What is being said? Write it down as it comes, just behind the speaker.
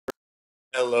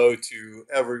Hello to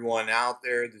everyone out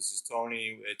there. This is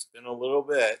Tony. It's been a little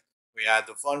bit. We had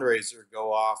the fundraiser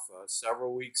go off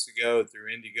several weeks ago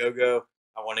through Indiegogo.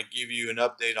 I want to give you an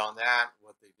update on that,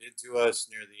 what they did to us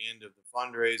near the end of the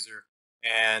fundraiser,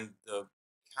 and the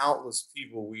countless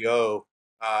people we owe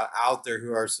out there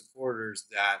who are supporters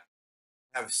that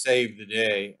have saved the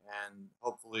day. And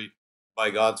hopefully,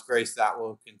 by God's grace, that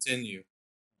will continue.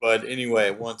 But anyway,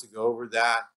 I want to go over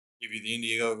that, give you the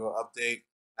Indiegogo update.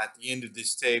 At the end of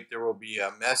this tape, there will be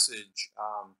a message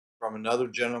from another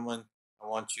gentleman. I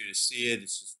want you to see it.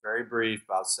 It's just very brief,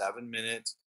 about 7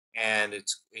 minutes, and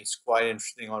it's quite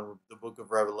interesting on the Book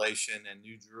of Revelation and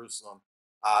New Jerusalem.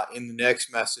 In the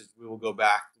next message, we will go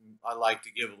back. I like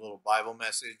to give a little Bible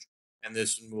message, and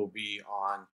this one will be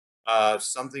on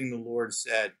something the Lord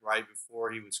said right before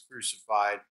he was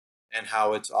crucified and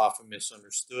how it's often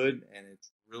misunderstood. And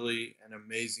it's really an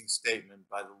amazing statement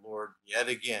by the Lord yet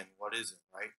again. What is it,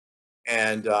 right?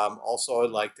 And also, I'd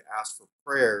like to ask for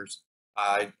prayers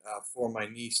for my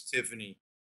niece, Tiffany.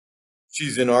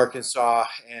 She's in Arkansas,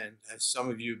 and as some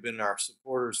of you have been our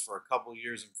supporters for a couple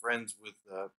years and friends with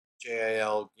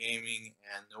JIL Gaming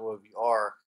and Noah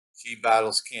VR, she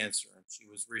battles cancer, and she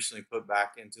was recently put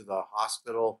back into the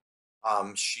hospital.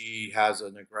 She has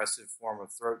an aggressive form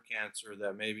of throat cancer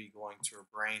that may be going to her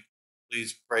brain.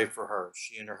 Please pray for her.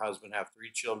 She and her husband have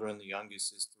 3 children. The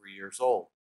youngest is 3 years old.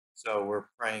 So we're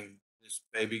praying this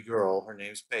baby girl, her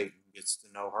name's Peyton, gets to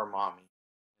know her mommy.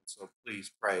 So please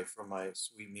pray for my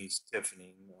sweet niece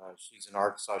Tiffany. She's in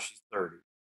Arkansas. She's 30.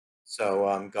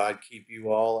 So God keep you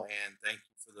all, and thank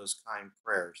you for those kind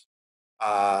prayers.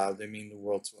 They mean the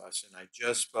world to us. And I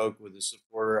just spoke with a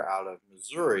supporter out of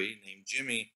Missouri named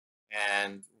Jimmy,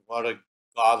 and what a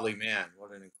godly man!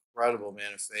 What an incredible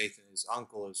man of faith, and his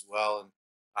uncle as well. And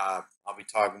I'll be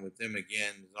talking with him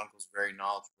again. His uncle's very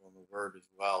knowledgeable in the Word as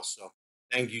well. So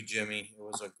thank you, Jimmy. It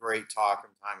was a great talk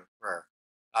and time of prayer.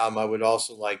 I would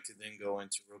also like to then go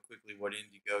into real quickly what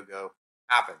Indiegogo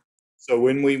happened. So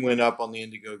when we went up on the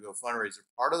Indiegogo fundraiser,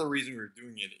 part of the reason we were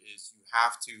doing it is you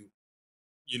have to,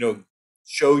 you know,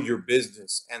 show your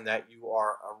business and that you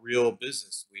are a real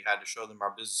business. We had to show them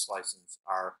our business license,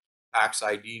 our tax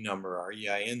ID number, our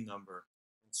EIN number,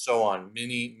 and so on.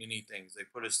 Many things. They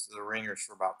put us to the ringers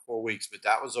for about 4 weeks, but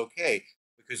that was okay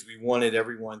because we wanted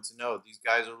everyone to know these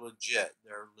guys are legit.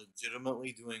 They're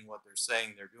legitimately doing what they're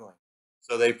saying they're doing.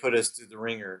 So they put us through the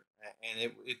ringer, and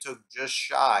it took just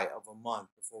shy of a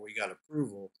month before we got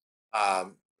approval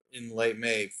in late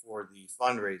May for the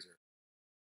fundraiser.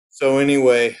 So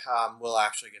anyway, well,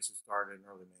 actually, I guess we started in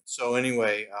early May. So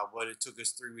anyway, what it took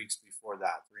us 3 weeks before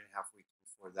that, 3.5 weeks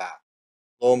before that.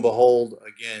 Lo and behold,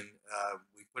 again,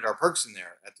 we put our perks in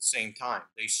there at the same time.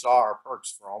 They saw our perks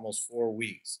for almost 4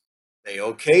 weeks. They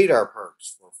okayed our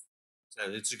perks for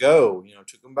said it's a go. You know, it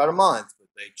took them about a month,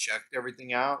 but they checked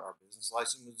everything out. Our business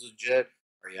license was legit,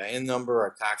 our EIN number,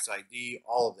 our tax ID,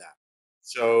 all of that.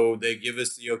 So they give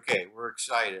us the okay. We're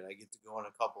excited. I get to go on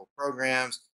a couple of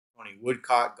programs. Tony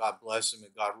Woodcock, God bless him,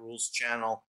 at God Rules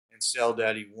channel, and Cell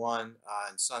Daddy One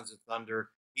and Sons of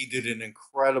Thunder. He did an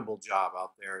incredible job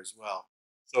out there as well.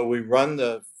 So we run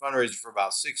the fundraiser for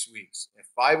about 6 weeks. And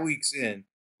 5 weeks in,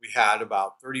 we had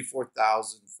about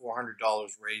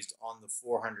 $34,400 raised on the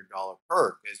 $400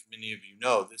 perk. As many of you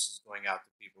know, this is going out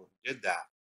to people who did that.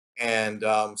 And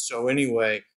so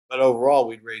anyway, but overall,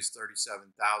 we'd raised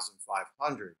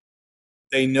 37,500.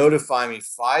 They notify me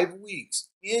 5 weeks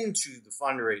into the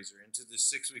fundraiser, into the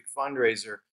 6 week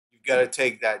fundraiser, you've got to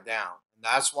take that down. And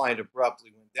that's why it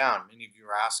abruptly went down. Many of you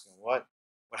are asking, what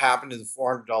happened to the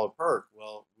 $400 perk?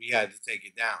 Well, we had to take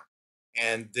it down.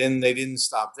 And then they didn't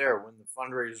stop there. When the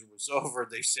fundraiser was over,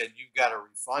 they said, you've got to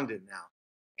refund it now.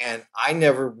 And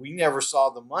we never saw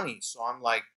the money. So I'm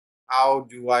like, how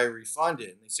do I refund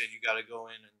it? And they said, you got to go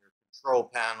in on your control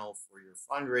panel for your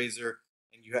fundraiser,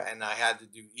 and I had to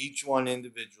do each one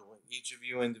individually, each of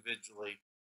you individually.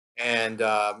 And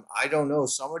I don't know.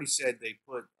 Somebody said they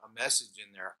put a message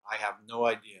in there. I have no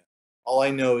idea. All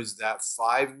I know is that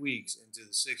 5 weeks into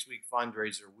the 6 week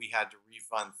fundraiser, we had to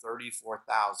refund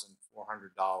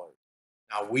 $34,400.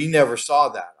 Now we never saw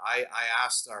that. I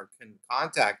asked our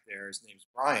contact there. His name's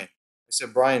Brian. I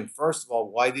said, Brian, first of all,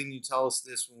 why didn't you tell us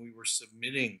this when we were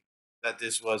submitting that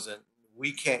this wasn't?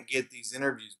 We can't get these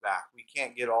interviews back. We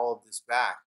can't get all of this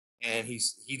back. And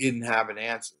he didn't have an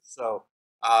answer. So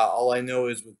all I know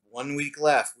is with 1 week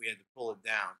left, we had to pull it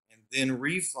down and then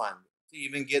refund to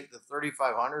even get the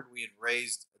 3,500 we had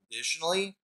raised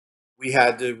additionally. We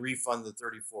had to refund the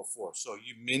 34,400. So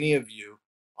many of you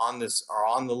on this are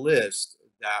on the list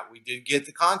that we did get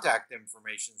the contact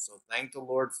information. So thank the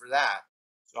Lord for that.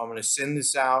 So I'm going to send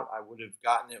this out. I would have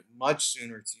gotten it much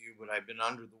sooner to you, but I've been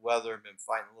under the weather. I've been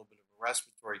fighting a little bit of a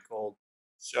respiratory cold.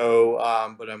 So,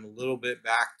 but I'm a little bit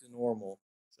back to normal.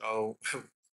 So,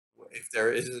 if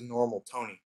there is a normal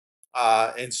Tony,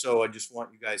 and so I just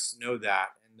want you guys to know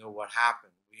that and know what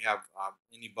happened. We have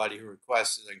anybody who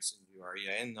requested, I can send you our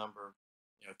EIN number,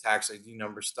 tax ID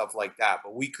number, stuff like that.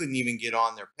 But we couldn't even get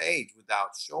on their page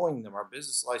without showing them our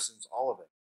business license, all of it.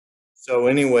 So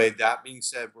anyway, that being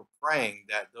said, we're praying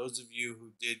that those of you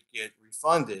who did get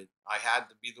refunded, I had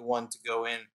to be the one to go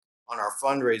in on our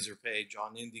fundraiser page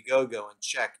on Indiegogo and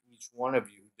check each one of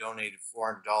you who donated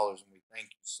 $400, and we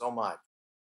thank you so much.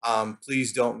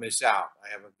 Please don't miss out. I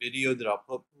have a video that I'll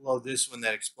put below this one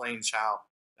that explains how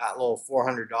that little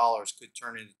 $400 could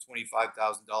turn into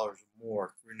 $25,000 or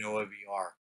more through Noah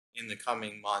VR in the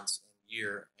coming months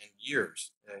and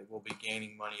years. We'll be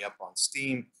gaining money up on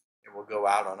Steam. It will go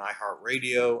out on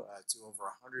iHeartRadio to over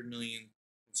 100 million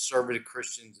conservative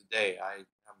Christians a day. I'm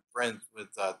friends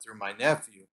with, through my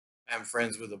nephew, I'm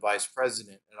friends with the vice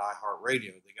president at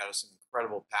iHeartRadio. They got us an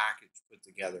incredible package put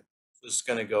together. So it's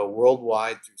going to go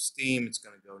worldwide through Steam. It's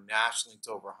going to go nationally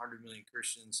to over 100 million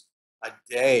Christians a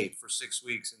day for 6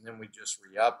 weeks, and then we just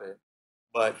re-up it.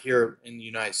 But here in the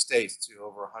United States to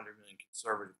over 100 million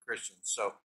conservative Christians.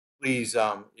 So please,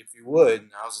 if you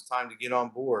would, now's the time to get on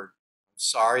board. I'm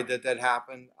sorry that that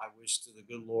happened. I wish to the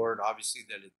good Lord, obviously,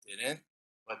 that it didn't.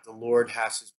 But the Lord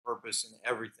has His purpose in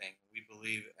everything. We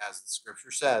believe, as the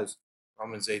Scripture says,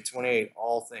 Romans 8:28,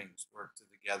 all things work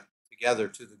together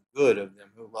to the good of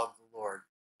them who love the Lord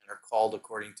and are called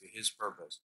according to His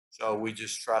purpose. So we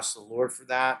just trust the Lord for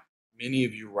that. Many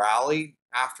of you rallied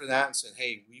after that and said,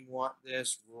 "Hey, we want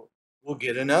this. We'll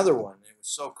get another one." And it was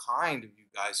so kind of you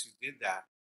guys who did that.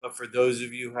 But for those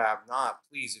of you who have not,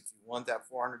 please, if you want that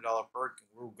 $400 perk, and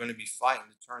we're going to be fighting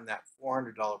to turn that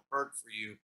 $400 perk for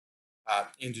you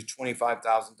into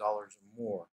 $25,000 or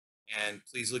more. And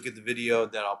please look at the video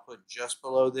that I'll put just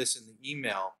below this in the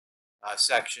email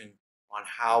section on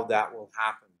how that will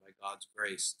happen by God's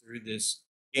grace through this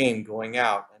game going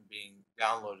out and being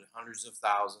downloaded hundreds of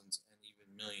thousands and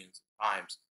even millions of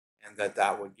times, and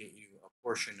that would get you a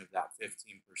portion of that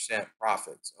 15%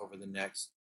 profits over the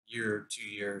next year, 2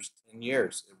 years, 10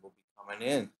 years. It will be coming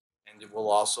in, and it will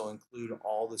also include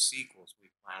all the sequels. We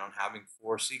plan on having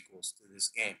 4 sequels to this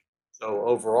game. So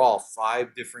overall,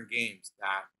 5 different games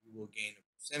that you will gain a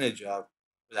percentage of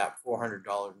for that $400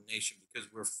 donation, because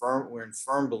we're in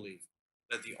firm belief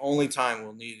that the only time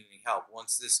we'll need any help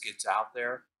once this gets out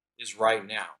there is right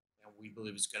now, and we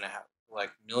believe it's going to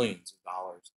collect millions of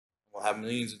dollars. We'll have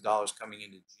millions of dollars coming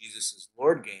into Jesus'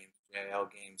 Lord games, JL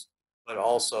games, but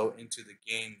also into the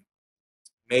game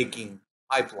making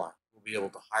pipeline. We'll be able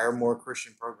to hire more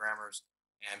Christian programmers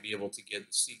and be able to get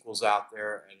the sequels out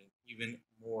there at an even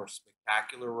more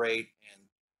spectacular rate and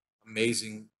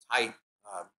amazing tight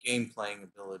game playing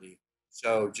ability.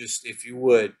 So just, if you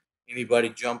would, anybody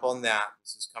jump on that.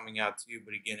 This is coming out to you,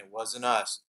 but again, it wasn't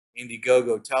us.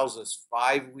 Indiegogo tells us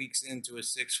 5 weeks into a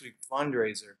 6-week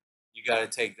fundraiser, you got to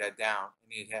take that down.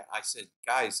 And I said,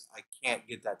 guys, I can't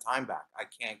get that time back. I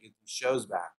can't get these shows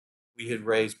back. We had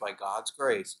raised, by God's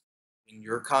grace, in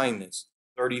your kindness,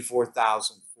 $34,400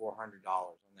 on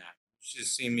that. You should have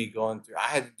seen me going through. I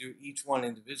had to do each one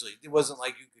individually. It wasn't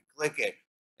like you could click it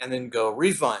and then go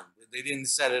refund. They didn't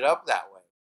set it up that way.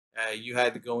 You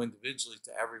had to go individually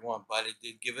to everyone, but it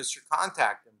did give us your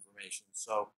contact information.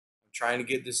 So I'm trying to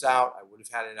get this out. I would have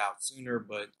had it out sooner,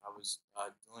 but I was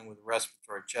dealing with a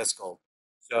respiratory chest cold.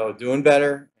 So doing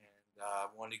better, and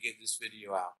wanted to get this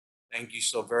video out. Thank you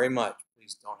so very much.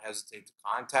 Please don't hesitate to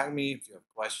contact me if you have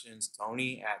questions.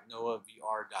 Tony at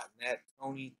noahvr.net.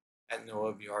 Tony at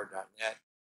noahvr.net.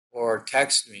 Or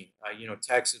text me.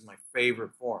 Text is my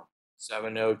favorite form.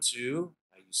 702.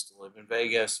 I used to live in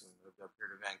Vegas. We moved up here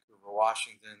to Vancouver,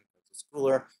 Washington. It's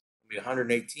cooler. It'll be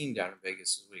 118 down in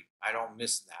Vegas this week. I don't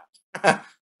miss that.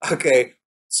 Okay.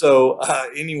 So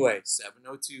anyway,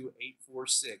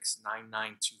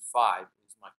 702-846-9925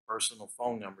 is my personal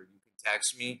phone number. You can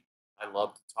text me. I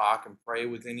love to talk and pray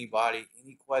with anybody.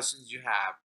 Any questions you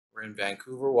have. We're in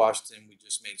Vancouver, Washington. We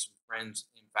just made some friends,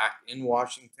 in fact, in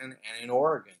Washington and in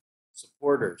Oregon,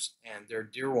 supporters, and they're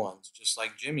dear ones, just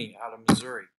like Jimmy out of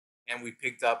Missouri. And we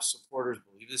picked up supporters,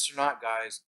 believe this or not,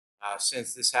 guys,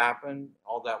 since this happened,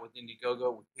 all that with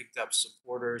Indiegogo, we picked up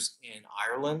supporters in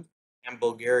Ireland and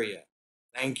Bulgaria.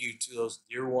 Thank you to those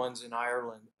dear ones in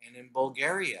Ireland and in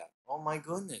Bulgaria. Oh my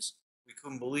goodness, we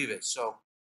couldn't believe it. So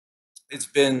it's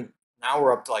been, now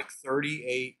we're up to like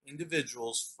 38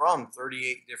 individuals from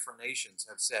 38 different nations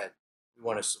have said, we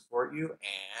want to support you,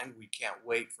 and we can't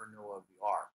wait for Noah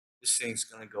VR. This thing's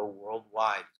going to go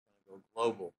worldwide. It's going to go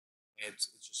global. It's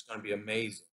just going to be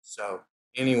amazing. So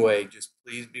anyway, just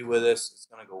please be with us. It's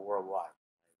going to go worldwide.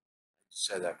 I just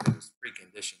said that because it's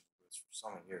preconditioned for us for so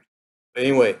many years. But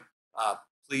anyway,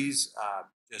 please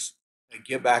just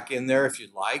get back in there if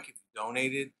you'd like. If you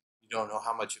donated, you don't know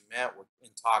how much it meant. We're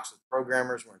in talks with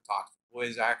programmers. We're in talks with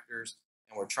voice actors,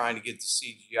 and we're trying to get the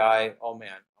CGI. Oh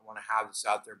man, I want to have this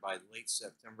out there by late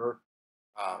September.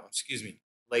 Excuse me,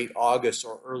 late August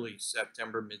or early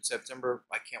September, mid-September.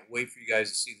 I can't wait for you guys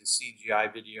to see the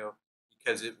CGI video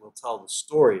because it will tell the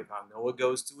story of how Noah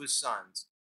goes to his sons.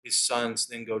 His sons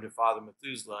then go to Father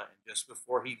Methuselah, and just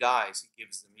before he dies, he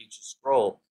gives them each a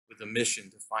scroll with a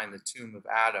mission to find the tomb of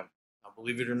Adam. Now,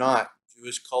 believe it or not,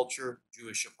 Jewish culture,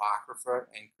 Jewish apocrypha,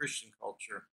 and Christian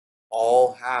culture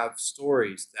all have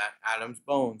stories that Adam's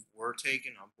bones were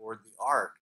taken on board the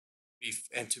ark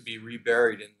and to be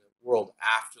reburied in the world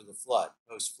after the flood,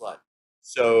 post flood.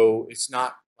 So it's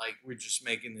not like we're just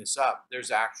making this up.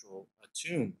 There's actual a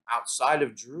tomb outside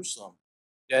of Jerusalem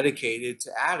dedicated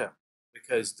to Adam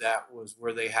because that was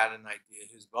where they had an idea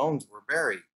his bones were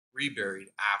reburied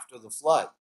after the flood.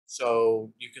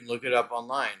 So you can look it up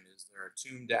online. Is there a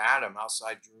tomb to Adam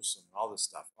outside Jerusalem and all this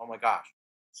stuff? Oh my gosh.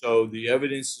 So the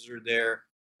evidences are there.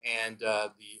 And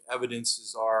the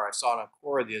evidences are, I saw it on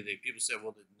Quora the other day. People said,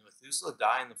 "Well, did Methuselah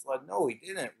die in the flood?" No, he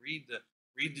didn't. Read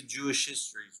the Jewish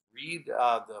histories. Read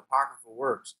the apocryphal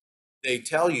works. They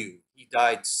tell you he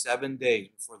died 7 days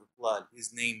before the flood.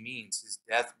 His name means his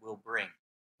death will bring.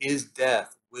 His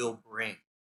death will bring.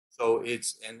 So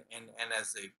it's and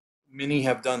as they many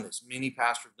have done this, many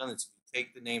pastors have done this. If you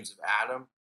take the names of Adam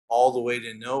all the way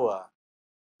to Noah,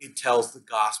 it tells the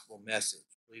gospel message.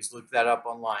 Please look that up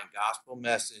online. Gospel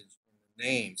message in the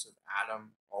names of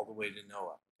Adam all the way to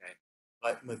Noah. Okay.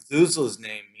 But Methuselah's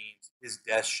name means his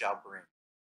death shall bring.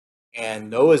 And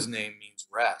Noah's name means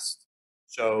rest.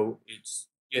 So it's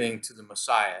getting to the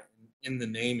Messiah in the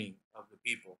naming of the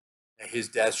people. That his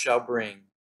death shall bring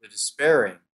the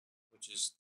despairing, which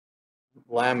is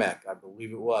Lamech, I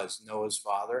believe it was, Noah's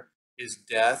father. His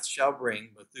death shall bring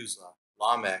Methuselah,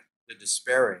 Lamech, the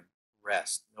despairing,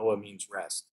 rest. Noah means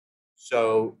rest.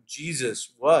 So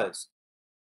Jesus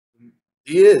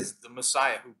is the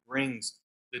Messiah who brings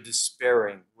the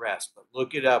despairing rest. But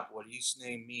look it up, what each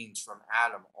name means from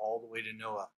Adam all the way to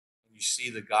Noah, and you see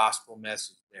the gospel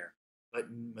message there. But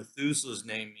Methuselah's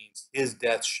name means his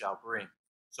death shall bring.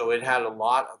 So it had a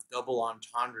lot of double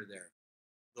entendre there.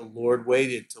 The Lord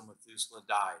waited till Methuselah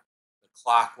died. The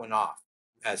clock went off.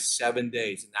 It has 7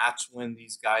 days, and that's when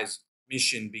these guys'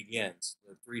 mission begins.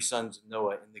 The three sons of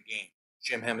Noah in the game,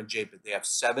 Shem, Ham, and Japheth. They have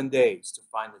 7 days to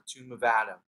find the tomb of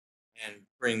Adam and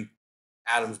bring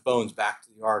Adam's bones back to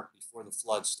the ark before the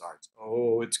flood starts.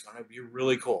 Oh, it's going to be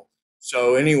really cool.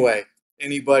 So anyway,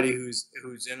 anybody who's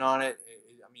in on it,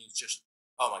 I mean, it's just,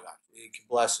 oh my gosh, it can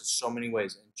bless us so many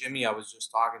ways. And Jimmy, I was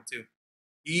just talking to,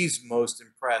 he's most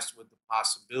impressed with the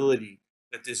possibility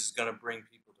that this is going to bring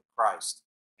people to Christ.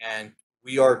 And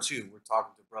we are too. We're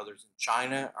talking to brothers in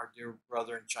China, our dear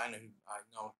brother in China, who I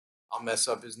know I'll mess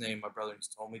up his name. My brother has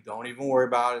told me, don't even worry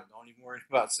about it. Don't even worry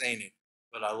about saying it.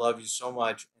 But I love you so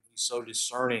much. And he's so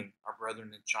discerning, our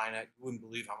brethren in China. You wouldn't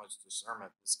believe how much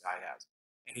discernment this guy has.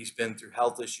 And he's been through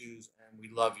health issues. And we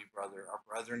love you, brother. Our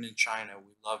brethren in China,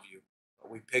 we love you. But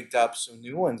we picked up some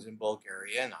new ones in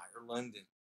Bulgaria and Ireland, and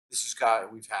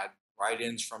we've had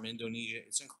write-ins from Indonesia.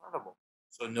 It's incredible.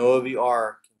 So Noah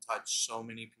VR can touch so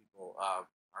many people. Our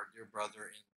dear brother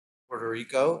in Puerto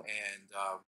Rico and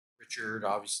Richard,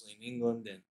 obviously in England,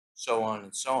 and so on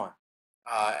and so on.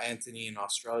 Anthony in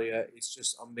Australia. It's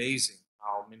just amazing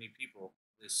how many people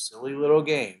this silly little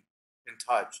game can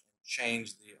touch and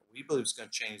change we believe it's going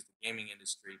to change the gaming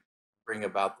industry, bring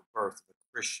about the birth of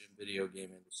a Christian video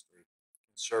game industry,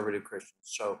 conservative Christians.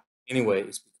 So anyway,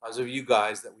 it's because of you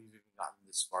guys that we've even gotten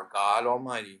this far. God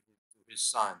Almighty, through his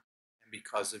Son, and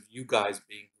because of you guys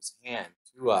being his hand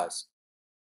to us,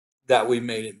 that we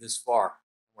made it this far.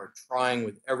 We're trying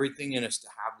with everything in us to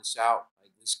have this out by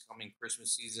this coming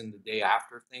Christmas season, the day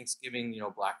after Thanksgiving,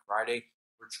 Black Friday.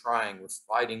 We're trying, we're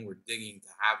fighting, we're digging to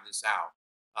have this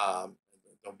out.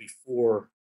 There'll be 4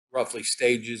 roughly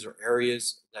stages or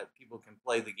areas that people can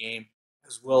play the game,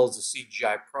 as well as the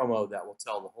CGI promo that will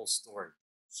tell the whole story.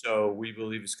 So we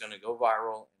believe it's going to go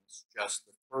viral, and it's just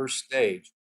the first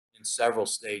stage in several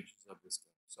stages of this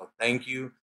game. So thank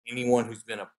you, anyone who's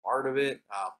been a part of it.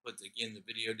 I'll put again the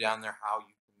video down there how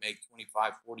you can make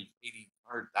 $25, $40,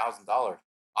 $80, $100,000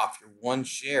 off your one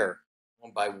share,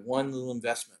 by one little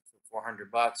investment for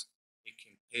 $400. It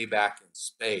can pay back in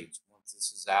spades once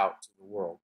this is out to the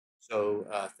world. So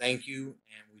thank you,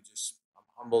 and I'm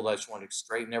humbled. I just want to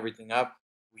straighten everything up.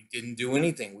 We didn't do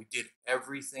anything. We did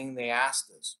everything they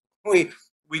asked us.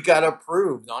 We got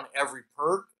approved on every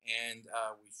perk, and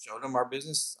we showed them our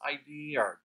business ID,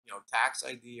 our tax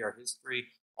ID, our history,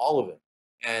 all of it,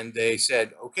 and they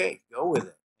said, "Okay, go with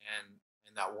it."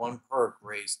 And that one perk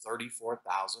raised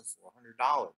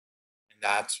 $34,400, and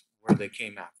that's where they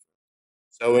came after.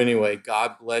 So anyway,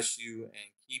 God bless you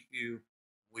and keep you.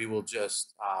 We will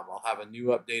just, I'll have a new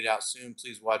update out soon.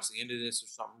 Please watch the end of this.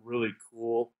 There's something really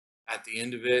cool at the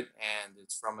end of it, and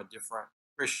it's from a different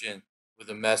Christian with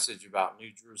a message about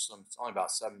New Jerusalem. It's only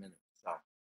about 7 minutes. So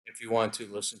if you want to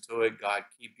listen to it, God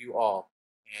keep you all.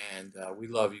 And we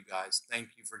love you guys.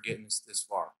 Thank you for getting us this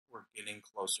far. We're getting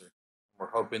closer.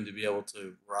 We're hoping to be able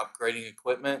to, we're upgrading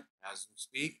equipment as we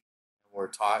speak. And we're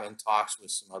in talks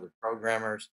with some other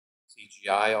programmers,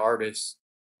 CGI artists,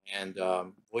 and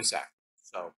voice actors.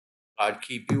 So God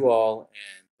keep you all,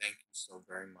 and thank you so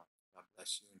very much. God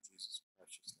bless you in Jesus'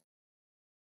 precious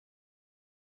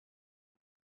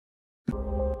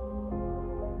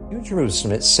name. New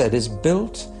Jerusalem, it said, is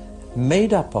built,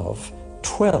 made up of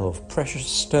 12 precious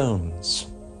stones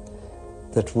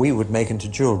that we would make into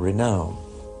jewelry now.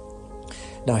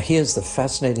 Now here's the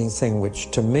fascinating thing,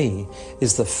 which to me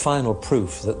is the final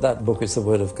proof that that book is the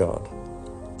Word of God,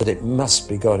 that it must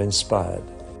be God-inspired.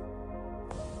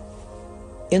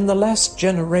 In the last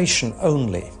generation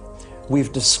only,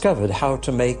 we've discovered how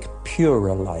to make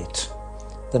purer light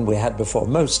than we had before.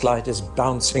 Most light is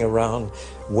bouncing around,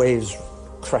 waves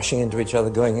crashing into each other,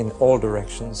 going in all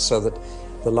directions, so that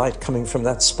the light coming from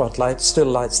that spotlight still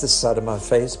lights this side of my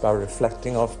face by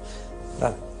reflecting off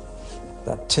that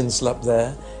tinsel up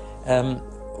there.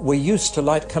 We're used to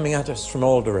light coming at us from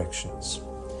all directions.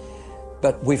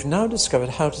 But we've now discovered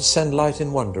how to send light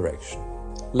in one direction.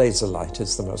 Laser light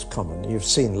is the most common. You've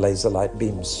seen laser light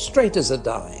beams straight as a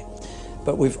die.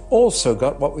 But we've also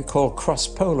got what we call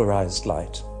cross-polarized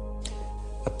light.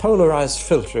 A polarized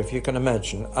filter, if you can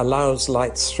imagine, allows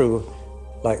light through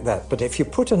like that. But if you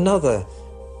put another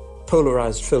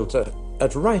polarized filter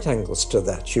at right angles to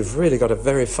that, you've really got a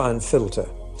very fine filter.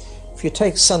 If you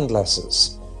take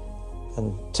sunglasses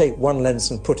and take one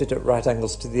lens and put it at right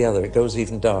angles to the other, it goes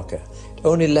even darker. It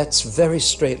only lets very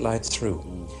straight light through.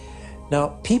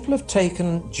 Now, people have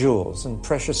taken jewels and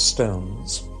precious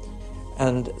stones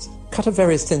and cut a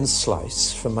very thin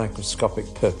slice for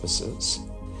microscopic purposes,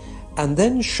 and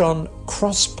then shone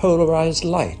cross-polarized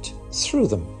light through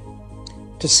them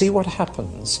to see what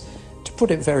happens. To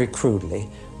put it very crudely,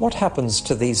 what happens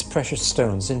to these precious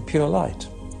stones in pure light?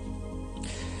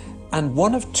 And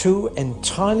one of two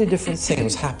entirely different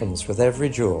things happens with every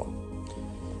jewel.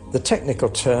 The technical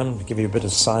term, to give you a bit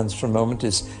of science for a moment,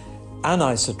 is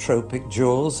anisotropic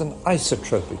jewels and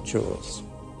isotropic jewels.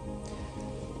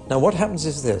 Now what happens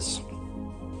is this: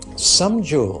 some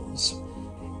jewels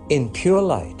in pure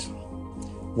light,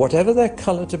 whatever their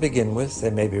color to begin with,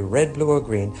 they may be red, blue or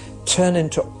green, turn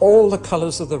into all the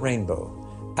colors of the rainbow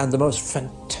and the most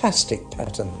fantastic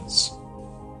patterns.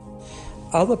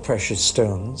 Other precious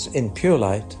stones in pure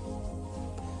light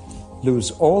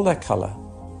lose all their color,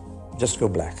 just go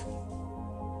black,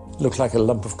 look like a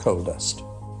lump of coal dust.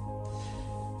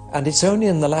 And it's only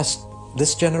in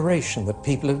this generation that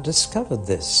people have discovered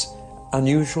this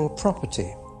unusual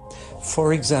property.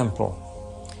 For example,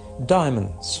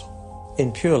 diamonds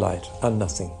in pure light are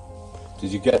nothing.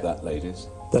 Did you get that, ladies?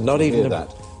 They're not even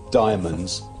that.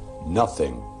 Diamonds,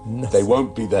 nothing. They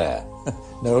won't be there.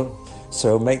 No,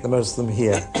 so make the most of them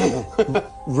here.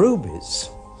 Rubies,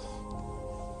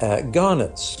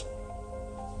 garnets,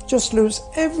 just lose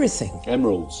everything.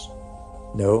 Emeralds?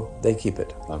 No, they keep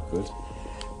it. Oh, good.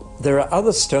 There are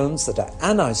other stones that are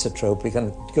anisotropic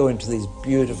and go into these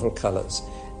beautiful colors.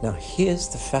 Now here's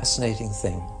the fascinating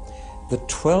thing. The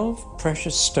 12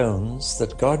 precious stones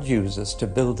that God uses to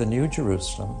build the New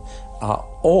Jerusalem are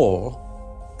all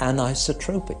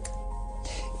anisotropic.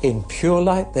 In pure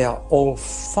light, they are all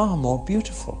far more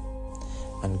beautiful.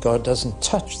 And God doesn't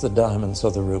touch the diamonds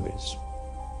or the rubies.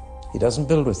 He doesn't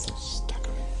build with them.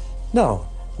 Now,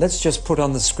 let's just put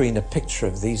on the screen a picture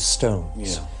of these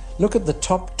stones. Yeah. Look at the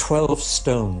top 12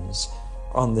 stones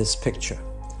on this picture,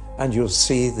 and you'll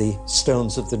see the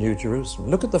stones of the New Jerusalem.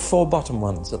 Look at the 4 bottom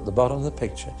ones at the bottom of the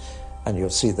picture, and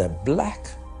you'll see they're black,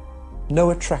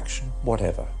 no attraction,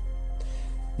 whatever.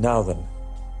 Now then,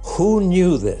 who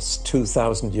knew this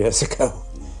 2,000 years ago?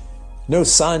 No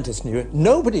scientist knew it.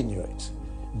 Nobody knew it.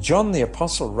 John the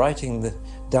Apostle, writing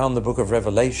down the book of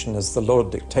Revelation as the Lord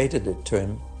dictated it to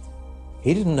him,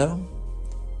 he didn't know.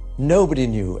 Nobody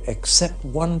knew except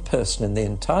one person in the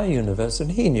entire universe,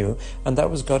 and he knew, and that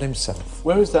was God himself.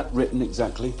 Where is that written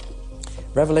exactly?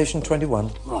 Revelation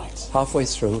 21. Right. Halfway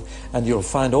through, and you'll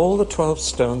find all the 12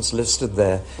 stones listed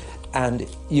there. And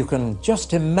you can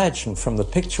just imagine from the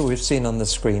picture we've seen on the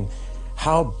screen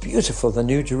how beautiful the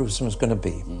New Jerusalem is going to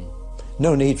be.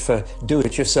 No need for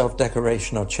do-it-yourself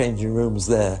decoration or changing rooms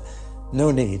there. No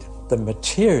need. The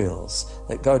materials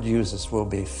that God uses will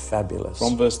be fabulous.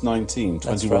 From verse 19,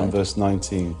 21 right. verse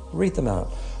 19. Read them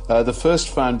out. The first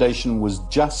foundation was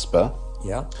jasper,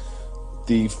 Yeah.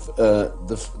 the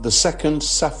second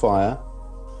sapphire,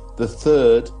 the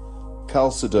third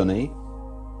chalcedony,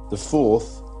 the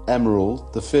fourth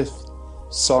emerald, the fifth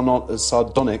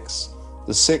sardonyx,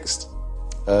 the sixth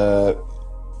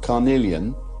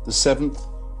carnelian, the seventh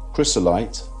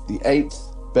chrysolite, the eighth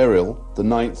beryl, the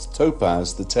ninth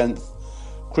topaz, the 10th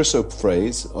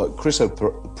chrysoprase,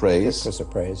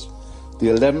 the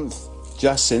 11th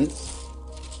jacinth,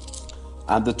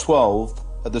 and the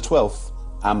 12th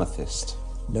amethyst.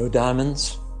 No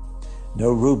diamonds,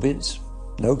 no rubies,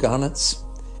 no garnets,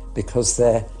 because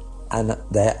they're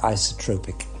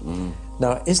isotropic.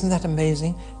 Now, isn't that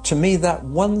amazing? To me, that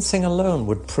one thing alone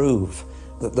would prove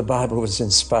that the Bible was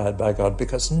inspired by God,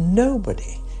 because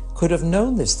nobody could have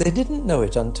known this. They didn't know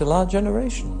it until our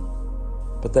generation.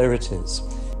 But there it is.